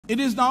It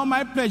is now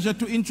my pleasure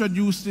to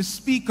introduce the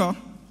speaker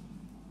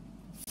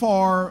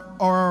for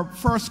our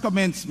first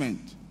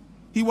commencement.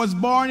 He was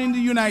born in the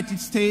United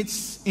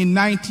States in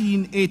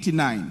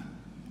 1989.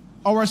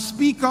 Our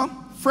speaker,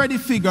 Freddie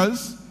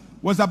Figures,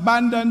 was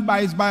abandoned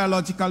by his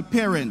biological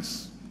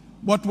parents,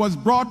 but was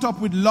brought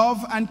up with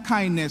love and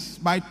kindness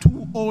by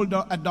two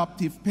older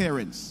adoptive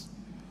parents,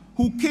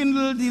 who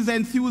kindled his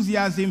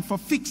enthusiasm for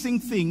fixing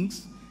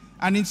things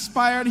and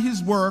inspired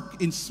his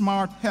work in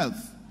smart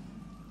health.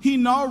 He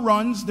now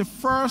runs the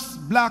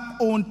first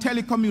black-owned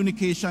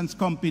telecommunications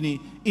company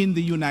in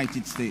the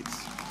United States.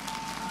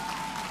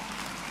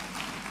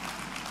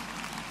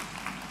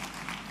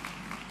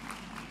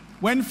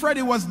 When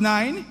Freddie was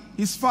 9,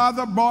 his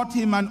father bought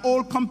him an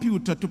old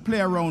computer to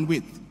play around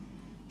with.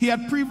 He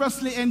had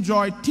previously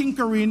enjoyed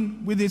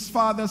tinkering with his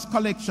father's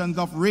collections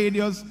of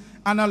radios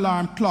and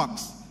alarm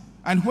clocks.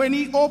 And when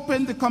he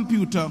opened the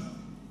computer,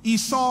 he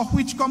saw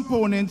which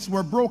components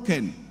were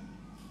broken.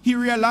 He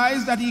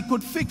realized that he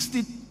could fix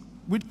it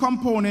with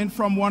components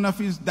from one of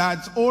his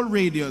dad's old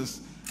radios,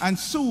 and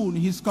soon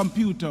his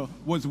computer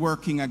was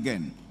working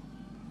again.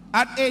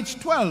 At age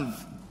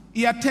 12,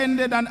 he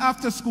attended an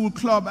after-school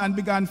club and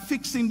began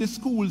fixing the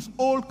school's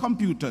old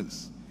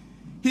computers.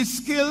 His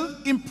skill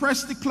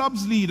impressed the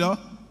club's leader,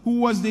 who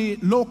was the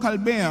local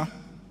mayor,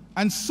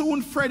 and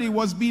soon Freddie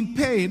was being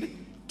paid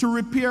to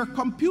repair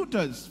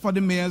computers for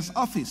the mayor's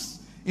office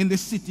in the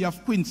city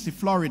of Quincy,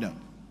 Florida.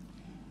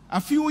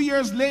 A few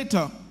years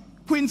later,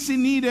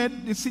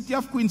 the city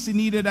of Quincy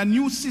needed a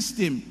new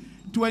system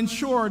to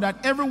ensure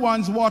that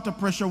everyone's water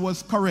pressure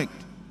was correct.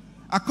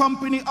 A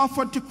company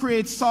offered to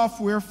create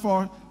software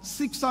for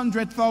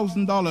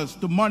 $600,000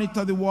 to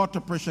monitor the water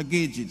pressure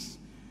gauges.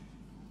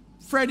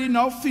 Freddie,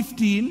 now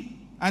 15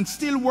 and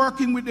still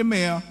working with the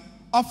mayor,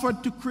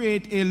 offered to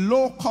create a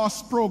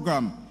low-cost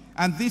program,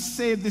 and this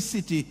saved the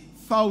city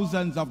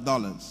thousands of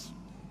dollars.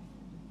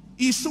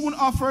 He soon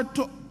offered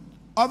to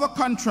other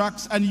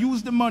contracts and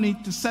used the money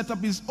to set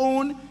up his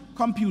own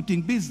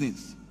computing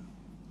business.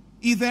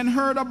 He then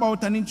heard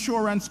about an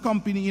insurance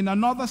company in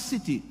another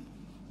city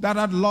that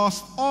had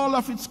lost all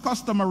of its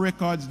customer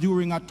records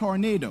during a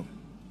tornado.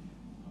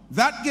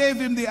 That gave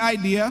him the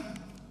idea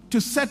to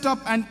set up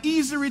an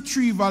easy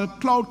retrieval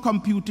cloud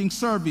computing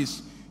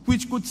service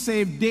which could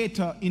save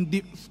data in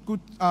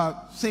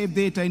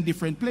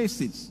different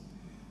places.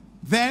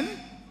 Then,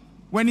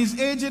 when his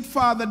aged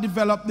father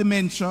developed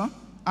dementia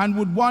and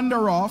would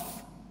wander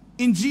off,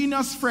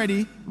 ingenious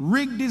Freddie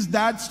rigged his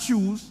dad's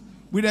shoes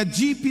with a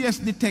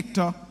GPS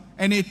detector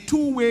and a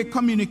two-way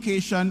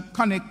communication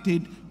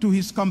connected to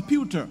his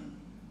computer,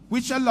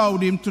 which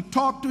allowed him to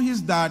talk to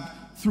his dad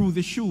through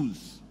the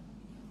shoes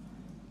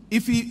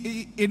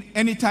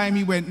anytime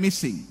he went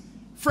missing.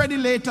 Freddie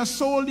later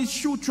sold his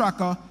shoe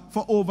tracker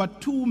for over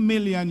 $2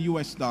 million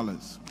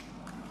US.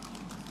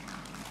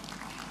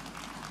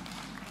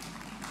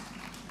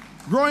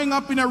 Growing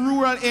up in a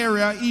rural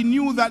area, he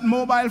knew that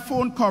mobile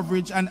phone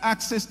coverage and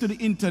access to the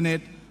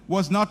internet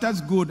was not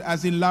as good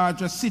as in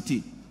larger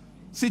cities,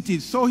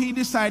 so he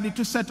decided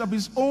to set up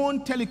his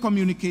own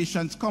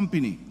telecommunications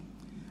company.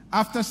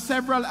 After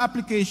several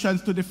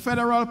applications to the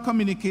Federal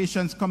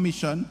Communications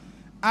Commission,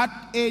 at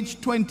age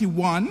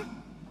 21,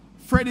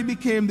 Freddie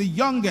became the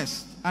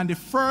youngest and the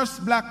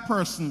first black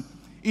person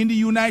in the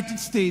United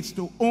States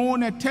to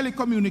own a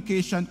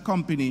telecommunication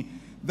company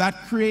that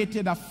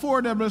created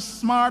affordable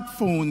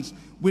smartphones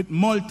with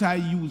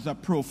multi-user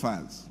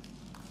profiles.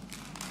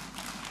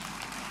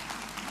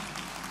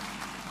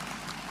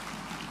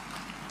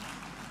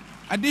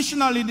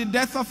 Additionally, the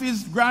death of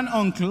his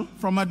granduncle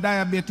from a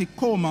diabetic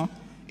coma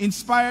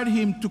inspired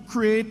him to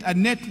create a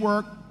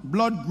network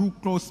blood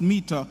glucose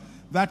meter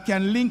that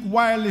can link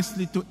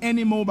wirelessly to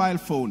any mobile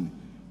phone,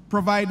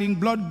 providing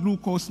blood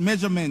glucose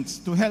measurements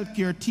to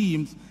healthcare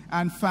teams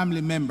and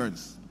family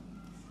members.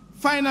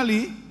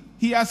 Finally,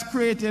 he has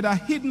created a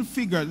Hidden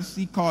Figures,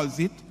 he calls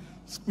it,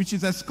 which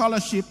is a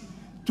scholarship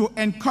to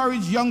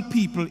encourage young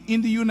people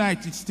in the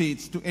United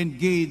States to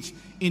engage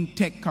in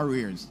tech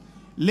careers.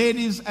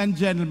 Ladies and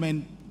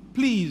gentlemen,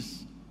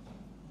 please,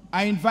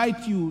 I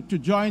invite you to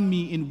join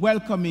me in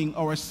welcoming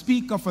our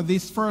speaker for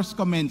this first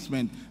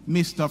commencement,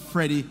 Mr.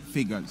 Freddie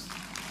Figures.